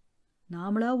எடுத்துப்பாரு.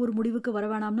 நாமளா ஒரு முடிவுக்கு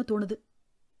வரவேணாம்னு தோணுது.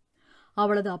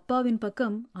 அவளது அப்பாவின்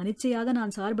பக்கம் அனிச்சையாக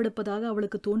நான் சார்பெடுப்பதாக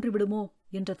அவளுக்கு தோன்றிவிடுமோ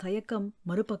என்ற தயக்கம்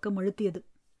மறுபக்கம் அழுத்தியது.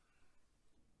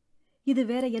 இது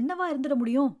வேற என்னவா இருந்திட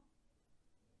முடியும்?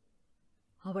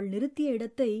 அவள் நிறுத்திய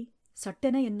இடத்தை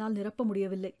சட்டென என்னால் நிரப்ப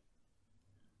முடியவில்லை.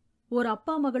 ஓர்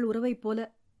அப்பா மகள் உறவைப் போல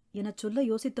எனச் சொல்ல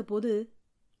யோசித்த போது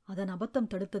அதன் அபத்தம்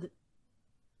தடுத்தது.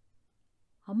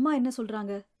 அம்மா என்ன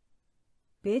சொல்றாங்க?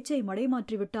 பேச்சை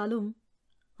மடைமாற்றி விட்டாலும்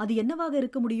அது என்னவாக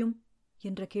இருக்க முடியும்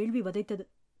என்ற கேள்வி வதைத்தது.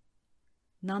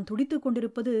 நான் துடித்துக்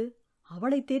கொண்டிருப்பது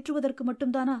அவளை தேற்றுவதற்கு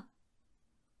மட்டும்தானா?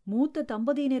 மூத்த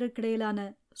தம்பதியினருக்கிடையிலான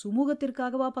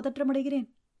சுமூகத்திற்காகவா பதற்றமடைகிறேன்?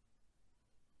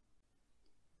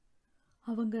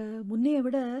 அவங்க முன்னைய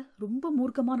விட ரொம்ப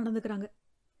மூர்க்கமா நடந்துக்கிறாங்க.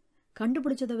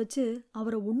 கண்டுபிடிச்சதை வச்சு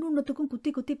அவரை ஒன்னொன்னுத்துக்கும் குத்தி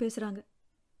குத்தி பேசுறாங்க.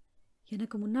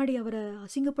 எனக்கு முன்னாடி அவரை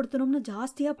அசிங்கப்படுத்தணும்னு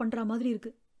ஜாஸ்தியா பண்ற மாதிரி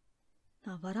இருக்கு.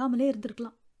 நான் வராமலே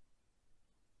இருந்திருக்கலாம்.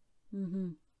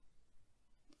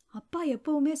 அப்பா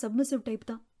எப்பவுமே சப்மிசிவ் டைப்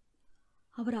தான்.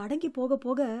 அவர் அடங்கி போக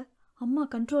போக அம்மா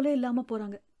கண்ட்ரோலே இல்லாம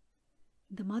போறாங்க.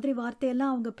 இந்த மாதிரி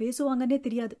வார்த்தையெல்லாம் அவங்க பேசுவாங்கன்னே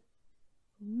தெரியாது.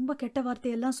 ரொம்ப கெட்ட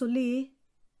வார்த்தையெல்லாம் சொல்லி.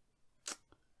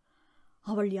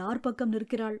 அவள் யார் பக்கம்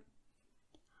நிற்கிறாள்,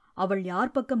 அவள்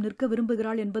யார் பக்கம் நிற்க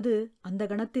விரும்புகிறாள் என்பது அந்த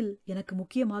கணத்தில் எனக்கு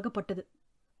முக்கியமாகப்பட்டது.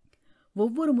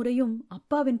 ஒவ்வொரு முறையும்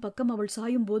அப்பாவின் பக்கம் அவள்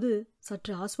சாயும் போது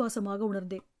சற்று ஆசுவாசமாக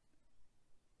உணர்ந்தேன்.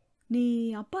 நீ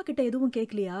அப்பா கிட்ட எதுவும்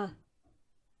கேட்கலையா?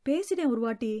 பேசினேன் ஒரு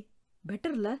வாட்டி.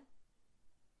 பெட்டர்ல?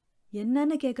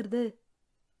 என்னன்னு கேட்கறது?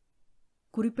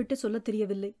 குறிப்பிட்டு சொல்ல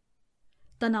தெரியவில்லை.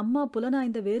 தன் அம்மா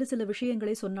புலனாய்ந்த வேறு சில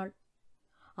விஷயங்களை சொன்னாள்.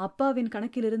 அப்பாவின்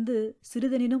கணக்கிலிருந்து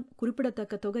சிறிதெனினும்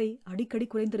குறிப்பிடத்தக்க தொகை அடிக்கடி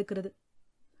குறைந்திருக்கிறது.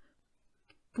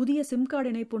 புதிய சிம் கார்டு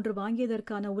இணைப்பொன்று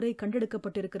வாங்கியதற்கான உரை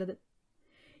கண்டெடுக்கப்பட்டிருக்கிறது.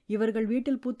 இவர்கள்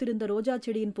வீட்டில் பூத்திருந்த ரோஜா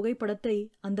செடியின் புகைப்படத்தை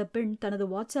அந்த பெண் தனது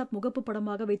வாட்ஸ்ஆப் முகப்பு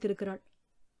படமாக வைத்திருக்கிறாள்.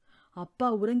 அப்பா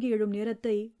உறங்கி எழும்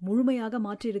நேரத்தை முழுமையாக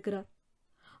மாற்றியிருக்கிறார்.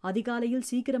 அதிகாலையில்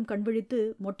சீக்கிரம் கண்விழித்து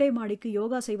மொட்டை மாடிக்கு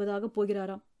யோகா செய்வதாக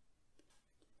போகிறாராம்.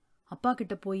 அப்பா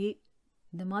கிட்ட போய்,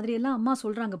 இந்த மாதிரியெல்லாம் அம்மா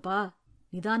சொல்றாங்கப்பா,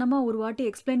 நிதானமா ஒரு வாட்டி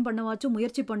எக்ஸ்பிளைன் பண்ணவாச்சும்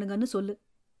முயற்சி பண்ணுங்கன்னு சொல்லு.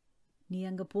 நீ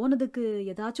அங்க போனதுக்கு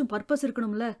ஏதாச்சும் பர்பஸ்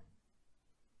இருக்கணும்ல?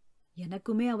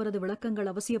 எனக்குமே அவரது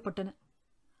விளக்கங்கள் அவசியப்பட்டன.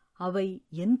 அவை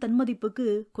என் தன்மதிப்புக்கு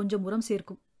கொஞ்சம் உரம்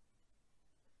சேர்க்கும்.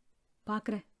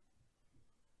 பாக்குறேன்.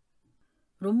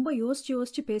 ரொம்ப யோசிச்சு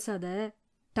யோசிச்சு பேசாத.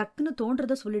 டக்குன்னு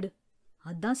தோன்றத சொல்லிடு.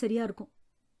 அதுதான் சரியா இருக்கும்.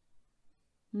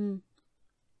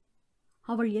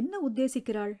 அவள் என்ன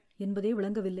உத்தேசிக்கிறாள் என்பதே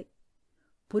விளங்கவில்லை.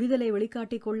 புரிதலை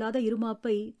வெளிக்காட்டிக் கொள்ளாத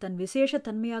இருமாப்பை தன் விசேஷ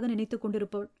தன்மையாக நினைத்துக்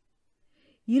கொண்டிருப்பவள்.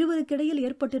 இருவருக்கிடையில்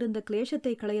ஏற்பட்டிருந்த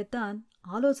கிளேசத்தை களையத்தான்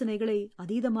ஆலோசனைகளை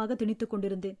அதீதமாக திணித்துக்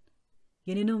கொண்டிருந்தேன்.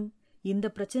 எனினும் இந்த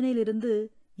பிரச்சனையிலிருந்து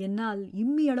என்னால்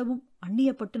இம்மியளவும்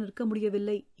அந்நியப்பட்டு நிற்க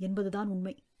முடியவில்லை என்பதுதான்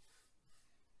உண்மை.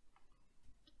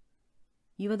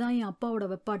 இவதான் என் அப்பாவோட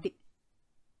வெப்பாட்டி.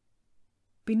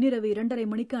 பின்னிரவு 2:30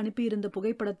 மணிக்கு அனுப்பியிருந்த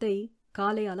புகைப்படத்தை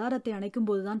காலை அலாரத்தை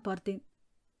அணைக்கும்போதுதான் பார்த்தேன்.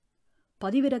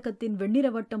 பதிவிறக்கத்தின் வெண்ணிற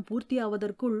வட்டம்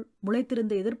பூர்த்தியாவதற்குள்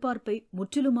முளைத்திருந்த எதிர்பார்ப்பை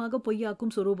முற்றிலுமாக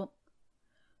பொய்யாக்கும் சொரூபம்.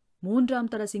 3ஆம்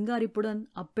தர சிங்காரிப்புடன்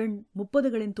அப்பெண்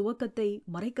 30களின் துவக்கத்தை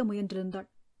மறைக்க முயன்றிருந்தாள்.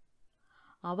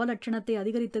 அவலட்சணத்தை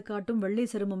அதிகரித்து காட்டும் வெள்ளை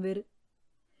சருமம் வேறு.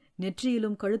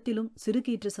 நெற்றியிலும் கழுத்திலும்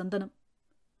சிறுகீற்று சந்தனம்.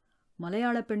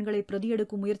 மலையாள பெண்களை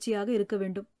பிரதியெடுக்கும் முயற்சியாக இருக்க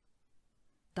வேண்டும்.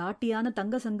 தாட்டியான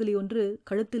தங்க சங்கிலி ஒன்று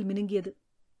கழுத்தில் மினுங்கியது.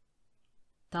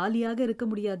 தாலியாக இருக்க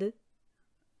முடியாது.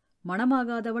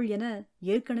 மணமாகாதவள் என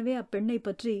ஏற்கனவே அப்பெண்ணை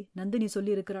பற்றி நந்தினி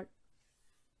சொல்லியிருக்கிறாள்.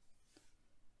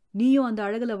 நீயும் அந்த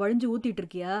அழகுல வழிஞ்சு ஊத்திட்டு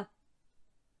இருக்கியா?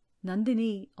 நந்தினி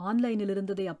ஆன்லைனில்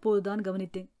இருந்ததை அப்போதுதான்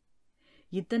கவனித்தேன்.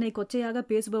 இத்தனை கொச்சையாக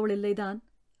பேசுபவள் இல்லைதான்.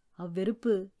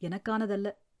 அவ்வெறுப்பு எனக்கானதல்ல.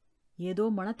 ஏதோ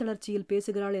மனத்தளர்ச்சியில்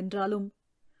பேசுகிறாள் என்றாலும்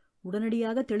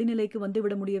உடனடியாக தெளிநிலைக்கு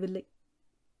வந்துவிட முடியவில்லை.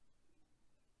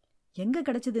 எங்க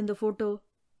கிடைச்சது இந்த போட்டோ?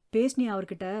 பேசினியா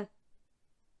அவர்கிட்ட?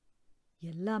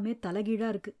 எல்லாமே தலைகீழா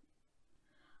இருக்கு.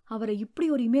 அவரை இப்படி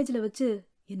ஒரு இமேஜ்ல வச்சு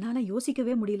என்னால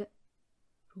யோசிக்கவே முடியல.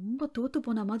 ரொம்ப தோத்து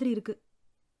போன மாதிரி இருக்கு.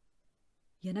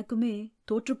 எனக்குமே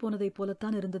தோற்று போனதை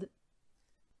போலத்தான் இருந்தது.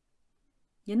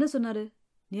 என்ன சொன்னாரு?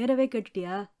 நேரவே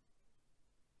கேட்டுட்டியா?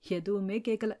 எதுவுமே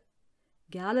கேட்கல.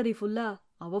 கேலரி ஃபுல்லா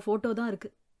அவ போட்டோ தான் இருக்கு.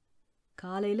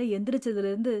 காலையில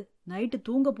எந்திரிச்சதுலேருந்து நைட்டு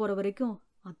தூங்க போற வரைக்கும்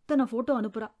அத்தனை போட்டோ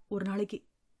அனுப்புறா ஒரு நாளைக்கு.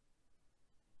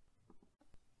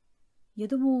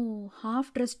 எதுவும்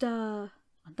ஹாஃப் ட்ரெஸ்டா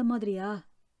அந்த மாதிரியா?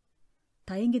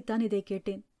 தயங்கித்தான் இதை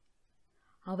கேட்டேன்.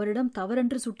 அவரிடம்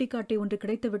தவறென்று சுட்டிக்காட்டி ஒன்று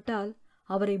கிடைத்துவிட்டால்,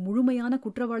 அவரை முழுமையான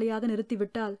குற்றவாளியாக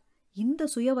நிறுத்திவிட்டால் இந்த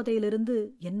சுயவதையிலிருந்து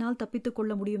என்னால் தப்பித்துக்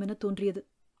கொள்ள முடியும் என தோன்றியது.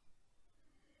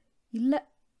 இல்ல,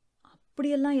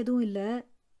 அப்படியெல்லாம் எதுவும் இல்ல.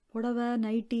 புடவை,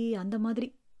 நைட்டி அந்த மாதிரி.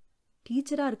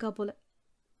 டீச்சரா இருக்கா போல.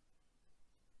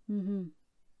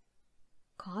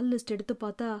 கால் லிஸ்ட் எடுத்து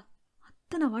பார்த்தா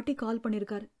அத்தனை வாட்டி கால்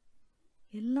பண்ணியிருக்காரு.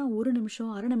 எல்லாம் 1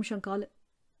 நிமிஷம், அரை நிமிஷம் கால்.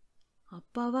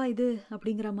 அப்பாவா இது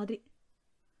அப்படிங்கிற மாதிரி.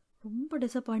 ரொம்ப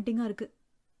டிசப்பாயிண்டிங்கா இருக்கு.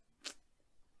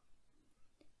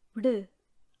 விடு,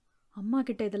 அம்மா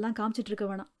கிட்ட இதெல்லாம் காமிச்சிட்டு இருக்க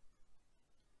வேணாம்.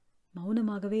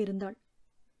 மௌனமாகவே இருந்தாள்.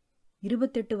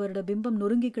 28 வருட பிம்பம்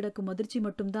நொறுங்கி கிடக்கும் அதிர்ச்சி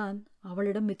மட்டும்தான்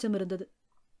அவளிடம் மிச்சம் இருந்தது.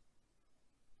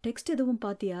 டெக்ஸ்ட் எதுவும்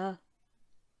பாத்தியா?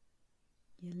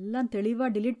 எல்லாம் தெளிவா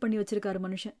டிலீட் பண்ணி வச்சிருக்காரு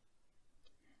மனுஷன்.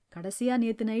 கடைசியா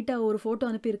நேத்து நைட்டு ஒரு போட்டோ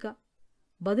அனுப்பியிருக்கா.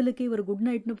 பதிலுக்கு இவர் குட்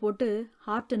நைட்னு போட்டு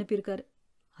ஹார்ட் அனுப்பியிருக்காரு.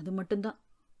 அது மட்டும்தான்.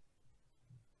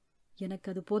 எனக்கு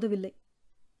அது போதவில்லை.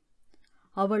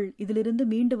 அவள் இதிலிருந்து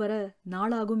மீண்டு வர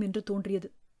நாளாகும் என்று தோன்றியது.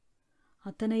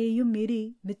 அத்தனையையும் மீறி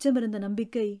மிச்சமிருந்த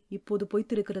நம்பிக்கை இப்போது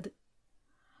பொய்த்திருக்கிறது.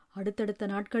 அடுத்தடுத்த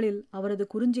நாட்களில் அவரது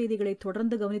குறுஞ்செய்திகளை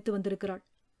தொடர்ந்து கவனித்து வந்திருக்கிறாள்.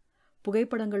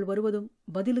 புகைப்படங்கள் வருவதும்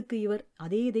பதிலுக்கு இவர்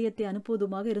அதே இதயத்தை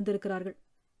அனுப்புவதுமாக இருந்திருக்கிறார்கள்.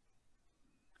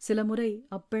 சில முறை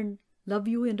அப்பெண் லவ்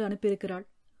யூ என்று அனுப்பியிருக்கிறாள்.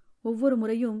 ஒவ்வொரு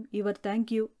முறையும் இவர்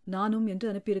தேங்க்யூ, நானும் என்று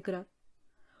அனுப்பியிருக்கிறார்.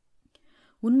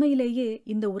 உண்மையிலேயே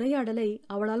இந்த உரையாடலை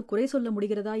அவளால் குறை சொல்ல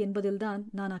முடிகிறதா என்பதில்தான்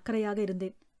நான் அக்கறையாக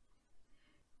இருந்தேன்.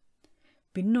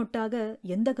 பின்னொட்டாக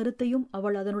எந்த கருத்தையும்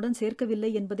அவள் அதனுடன்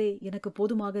சேர்க்கவில்லை என்பதே எனக்கு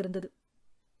போதுமாக இருந்தது.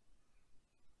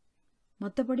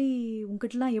 மற்றபடி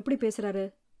உங்ககிட்டலாம் எப்படி பேசுறாரு?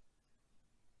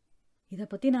 இதை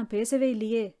பத்தி நான் பேசவே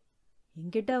இல்லையே.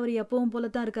 என்கிட்ட அவர் எப்பவும்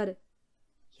போலத்தான் இருக்காரு.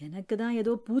 எனக்கு தான்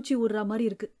ஏதோ பூச்சி ஊடுற மாதிரி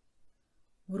இருக்கு.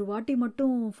 ஒரு வாட்டி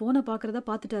மட்டும் போனை பார்க்கறதா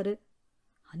பார்த்துட்டாரு.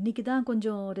 அன்னைக்கு தான்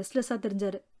கொஞ்சம் ரெஸ்ட்லெஸ்ஸா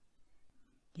தெரிஞ்சாரு.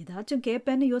 ஏதாச்சும்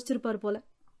கேட்பேன்னு யோசிச்சிருப்பார் போல.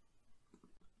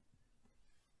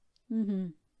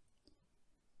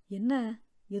 என்ன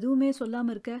எதுவுமே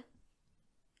சொல்லாம இருக்க?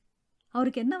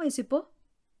 அவருக்கு என்ன வயசு இப்போ?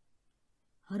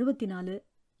 64.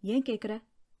 ஏன் கேட்குற?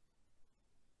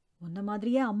 உன்ன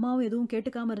மாதிரியே அம்மாவும் எதுவும்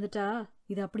கேட்டுக்காம இருந்துட்டா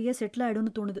இது அப்படியே செட்டில்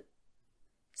ஆயிடும்னு தோணுது.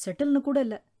 செட்டில்னு கூட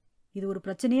இல்லை, இது ஒரு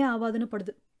பிரச்சனையே ஆவாதுன்னு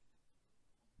படுது.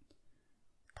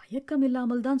 தயக்கம்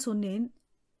இல்லாமல் தான் சொன்னேன்.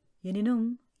 எனினும்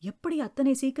எப்படி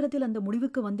அத்தனை சீக்கிரத்தில் அந்த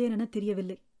முடிவுக்கு வந்தேன் என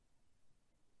தெரியவில்லை.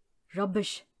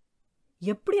 ரப்பிஷ்!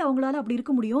 எப்படி அவங்களால அப்படி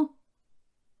இருக்க முடியும்?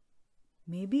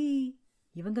 மேபி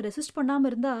இவங்க ரெசிஸ்ட் பண்ணாம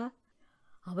இருந்தா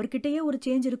அவர்கிட்டயே ஒரு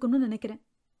சேஞ்ச் இருக்குன்னு நினைக்கிறேன்.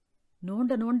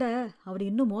 நோண்ட நோண்ட அவர்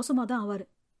இன்னும் மோசமாக தான் ஆவார்.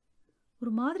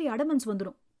 ஒரு மாதிரி அடமன்ஸ்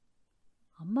வந்துடும்.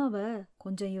 அம்மாவை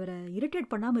கொஞ்சம் இவரை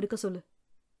இரிட்டேட் பண்ணாம இருக்க சொல்லு.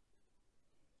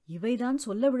 இவைதான்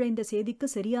சொல்ல விழைந்த செய்திக்கு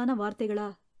சரியான வார்த்தைகளா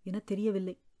என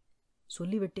தெரியவில்லை.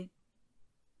 சொல்லிவிட்டேன்.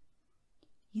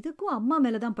 இதுக்கும் அம்மா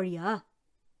மேலதான் பழியா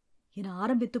என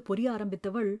ஆரம்பித்து பொரிய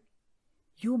ஆரம்பித்தவள்,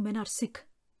 யூ மென் ஆர் சிக்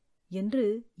என்று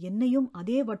என்னையும்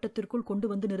அதே வட்டத்திற்குள் கொண்டு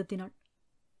வந்து நிறுத்தினாள்.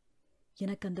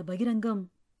 எனக்கு அந்த பகிரங்கம்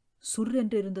சுர்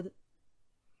என்று இருந்தது.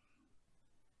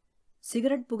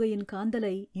 சிகரெட் புகையின்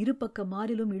காந்தலை இருபக்க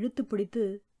மாறிலும் இழுத்து பிடித்து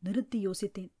நிறுத்தி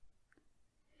யோசித்தேன்.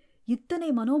 இத்தனை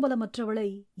மனோபலமற்றவளை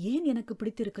ஏன் எனக்கு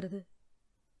பிடித்திருக்கிறது?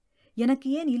 எனக்கு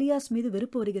ஏன் இலியாஸ் மீது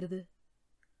வெறுப்பு வருகிறது?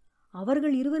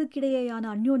 அவர்கள் இருவருக்கிடையேயான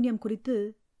அந்யோன்யம் குறித்து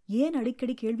ஏன்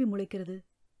அடிக்கடி கேள்வி முளைக்கிறது?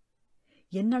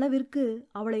 என்னளவிற்கு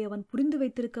அவளை அவன் புரிந்து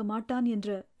வைத்திருக்க மாட்டான் என்ற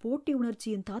போட்டி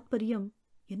உணர்ச்சியின் தாத்பரியம்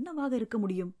என்னவாக இருக்க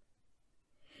முடியும்?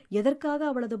 எதற்காக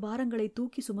அவளது பாரங்களை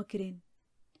தூக்கி சுமக்கிறேன்?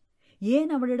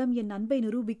 ஏன் அவளிடம் என் அன்பை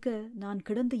நிரூபிக்க நான்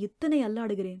கிடந்து இத்தனை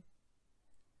அல்லாடுகிறேன்?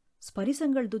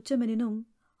 ஸ்பரிசங்கள் துச்சமெனினும்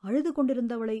அழுது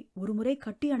கொண்டிருந்தவளை ஒருமுறை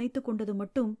கட்டி அணைத்துக் கொண்டது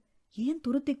மட்டும் ஏன்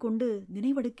துருத்திக் கொண்டு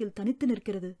நினைவடுக்கில் தனித்து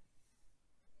நிற்கிறது?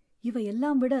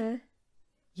 இவையெல்லாம் விட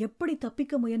எப்படி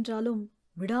தப்பிக்க முயன்றாலும்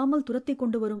விடாமல் துரத்தி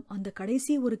கொண்டு வரும் அந்த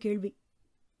கடைசி ஒரு கேள்வி.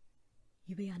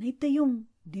 இவை அனைத்தையும்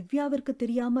திவ்யாவிற்கு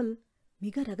தெரியாமல்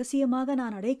மிக ரகசியமாக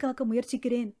நான் அடைக்காக்க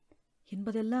முயற்சிக்கிறேன்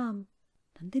என்பதெல்லாம்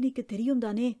நந்தினிக்கு தெரியும்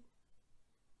தானே?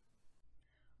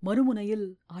 மறுமுனையில்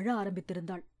அழ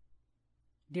ஆரம்பித்திருந்தாள்.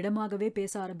 திடமாகவே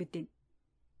பேச ஆரம்பித்தேன்.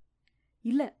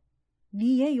 இல்ல,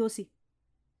 நீயே யோசி.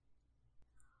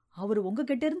 அவரு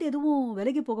உங்ககிட்ட இருந்து எதுவும்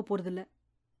விலகி போக போறதில்ல.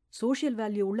 சோஷியல்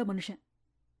வேல்யூ உள்ள மனுஷன்.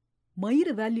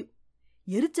 மயிறு வேல்யூ.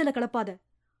 எரிச்சல கலப்பாத.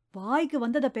 வாய்க்கு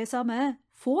வந்தத பேசாம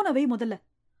போனவை முதல்ல.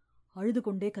 அழுது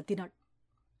கொண்டே கத்தினாள்.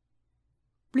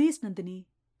 ப்ளீஸ் நந்தினி,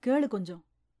 கேளு கொஞ்சம்.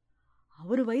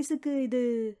 அவரு வயசுக்கு இது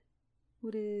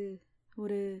ஒரு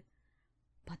ஒரு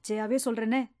பச்சையாவே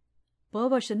சொல்றேனே,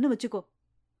 பர்வர்ஷன்னு வச்சுக்கோ.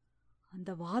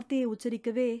 அந்த வார்த்தையை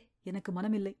உச்சரிக்கவே எனக்கு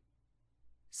மனமில்லை.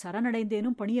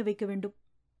 சரணடைந்தேனும் பணிய வைக்க வேண்டும்.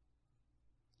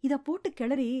 இத போட்டு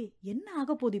கிளறி என்ன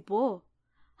ஆக போதிப்போ?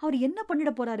 அவர் என்ன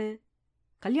பண்ணிட போறாரு?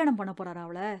 கல்யாணம் பண்ண போறாரா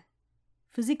அவள?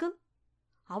 பிசிக்கல்?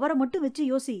 அவரை மட்டும் வச்சு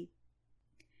யோசி.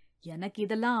 எனக்கு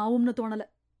இதெல்லாம் ஆகும்னு தோணல.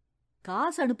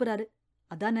 காசு அனுப்புறாரு,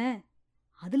 அதானே?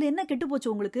 அதுல என்ன கெட்டு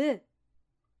போச்சு உங்களுக்கு?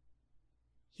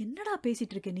 என்னடா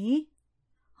பேசிட்டு இருக்க நீ?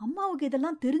 அம்மாவுக்கு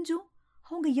இதெல்லாம் தெரிஞ்சும்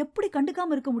அவங்க எப்படி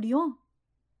கண்டுக்காம இருக்க முடியும்?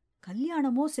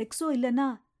 கல்யாணமோ செக்ஸோ இல்லைன்னா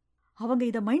அவங்க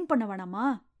இத மைண்ட் பண்ண வேணாமா?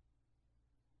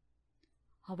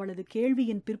 அவளது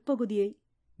கேள்வியின் பிற்பகுதியை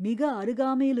மிக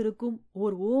அருகாமையில் இருக்கும்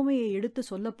ஓர் ஓமையை எடுத்து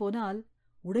சொல்லப்போனால்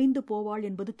உடைந்து போவாள்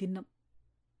என்பது திண்ணம்.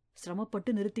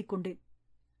 சிரமப்பட்டு நிறுத்திக் கொண்டேன்.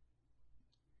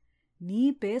 நீ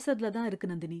பேசறதுலதான் இருக்கு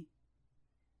நந்தினி.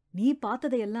 நீ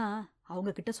பார்த்ததையெல்லாம்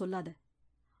அவங்க கிட்ட சொல்லாத.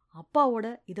 அப்பாவோட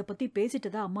இத பத்தி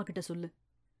பேசிட்டதா அம்மா கிட்ட சொல்லு.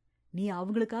 நீ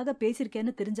அவங்களுக்காக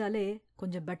பேசிருக்கேன்னு தெரிஞ்சாலே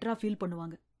கொஞ்சம் பெட்டரா ஃபீல்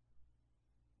பண்ணுவாங்க.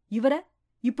 இவரை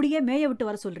இப்படியே மேய விட்டு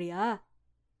வர சொல்றியா?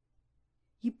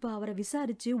 இப்ப அவரை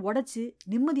விசாரிச்சு உடைச்சு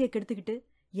நிம்மதியை கெடுத்துக்கிட்டு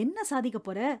என்ன சாதிக்க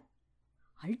போற?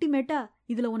 அல்டிமேட்டா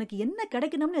இதுல உனக்கு என்ன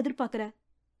கிடைக்கணும்னு எதிர்பார்க்கிற?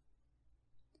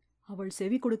 அவள்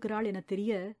செவி கொடுக்கிறாள் என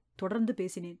தெரிய தொடர்ந்து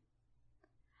பேசினேன்.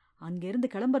 அங்கிருந்து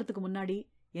கிளம்புறதுக்கு முன்னாடி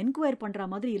என்கொயர் பண்ற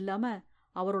மாதிரி இல்லாம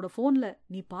அவரோட போன்ல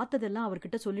நீ பார்த்ததெல்லாம்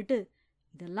அவர்கிட்ட சொல்லிட்டு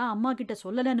இதெல்லாம் அம்மா கிட்ட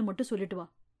சொல்லலன்னு மட்டும் சொல்லிட்டு வா.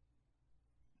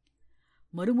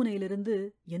 மறுமுனையிலிருந்து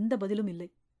எந்த பதிலும் இல்லை.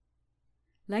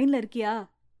 லைன்ல இருக்கியா?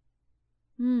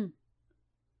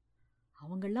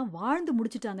 அவங்கெல்லாம் வாழ்ந்து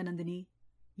முடிச்சிட்டாங்க நந்தினி.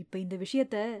 இப்ப இந்த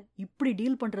விஷயத்த இப்படி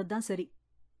டீல் பண்றதுதான் சரி.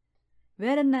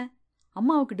 வேற என்ன,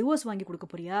 அம்மாவுக்கு டிவோர்ஸ் வாங்கி கொடுக்க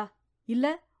போறியா? இல்ல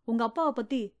உங்க அப்பாவை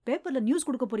பத்தி பேப்பர்ல நியூஸ்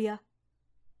கொடுக்க போறியா?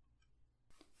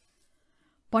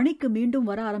 பணிக்கு மீண்டும்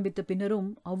வர ஆரம்பித்த பின்னரும்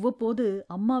அவ்வப்போது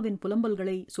அம்மாவின்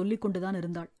புலம்பல்களை சொல்லிக் கொண்டுதான்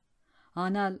இருந்தாள்.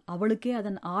 ஆனால் அவளுக்கே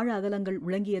அதன் ஆழ அகலங்கள்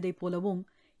விளங்கியதைப் போலவும்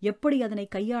எப்படி அதனை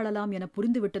கையாளலாம் என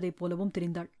புரிந்துவிட்டதைப் போலவும்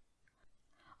தெரிந்தாள்.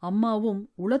 அம்மாவும்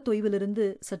உளத்தொய்விலிருந்து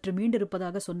சற்று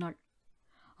மீண்டிருப்பதாக சொன்னாள்.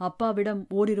 அப்பாவிடம்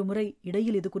ஓரிரு முறை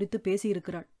இடையில் இது குறித்து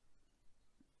பேசியிருக்கிறாள்.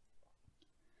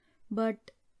 பட்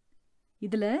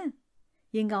இதுல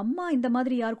எங்க அம்மா இந்த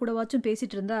மாதிரி யார் கூடவாச்சும்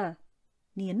பேசிட்டு இருந்தா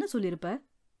நீ என்ன சொல்லியிருப்ப?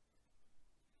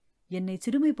 என்னை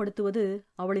சிறுமைப்படுத்துவது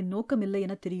அவளின் நோக்கமில்லை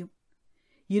என தெரியும்.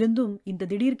 இருந்தும் இந்த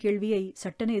திடீர் கேள்வியை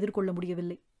சட்டென எதிர்கொள்ள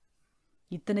முடியவில்லை.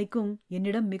 இத்தனைக்கும்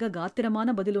என்னிடம் மிக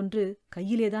காத்திரமான பதிலொன்று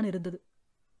கையிலேதான் இருந்தது.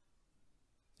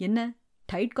 என்ன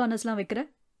டைட் கார்னர்ஸ்லாம்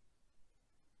வைக்கிற?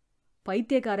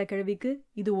 பைத்தியக்கார கிழவிக்கு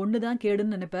இது ஒண்ணுதான்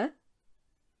கேடுன்னு நினைப்ப?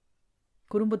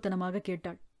 குறும்புத்தனமாக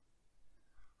கேட்டாள்.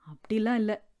 அப்படிலாம்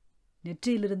இல்ல.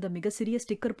 நெற்றியில் இருந்த மிக சிறிய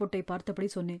ஸ்டிக்கர் பொட்டை பார்த்தபடி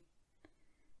சொன்னேன்.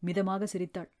 மிதமாக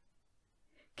சிரித்தாள்.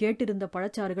 கேட்டிருந்த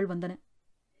பழச்சாறுகள் வந்தன.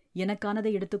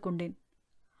 எனக்கானதை எடுத்துக்கொண்டேன்.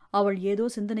 அவள் ஏதோ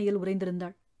சிந்தனையில்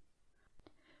உறைந்திருந்தாள்.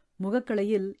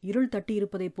 முகக்களையில் இருள்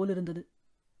தட்டியிருப்பதைப் போலிருந்தது.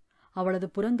 அவளது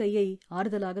புறங்கையை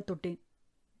ஆறுதலாக தொட்டேன்.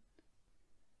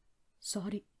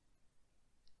 சாரி.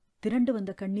 திரண்டு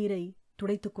வந்த கண்ணீரை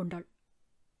துடைத்துக் கொண்டாள்.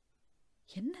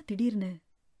 என்ன திடீர்னு?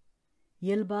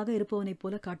 இயல்பாக இருப்பவனைப்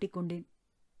போல காட்டிக்கொண்டேன்.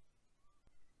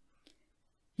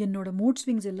 என்னோட மூட்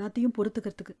ஸ்விங்ஸ் எல்லாத்தையும்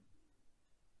பொறுத்துக்கிறதுக்கு.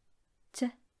 ச்சே,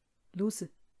 லூசு.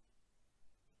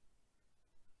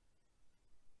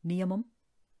 நியமம்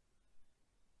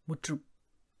முற்றும்.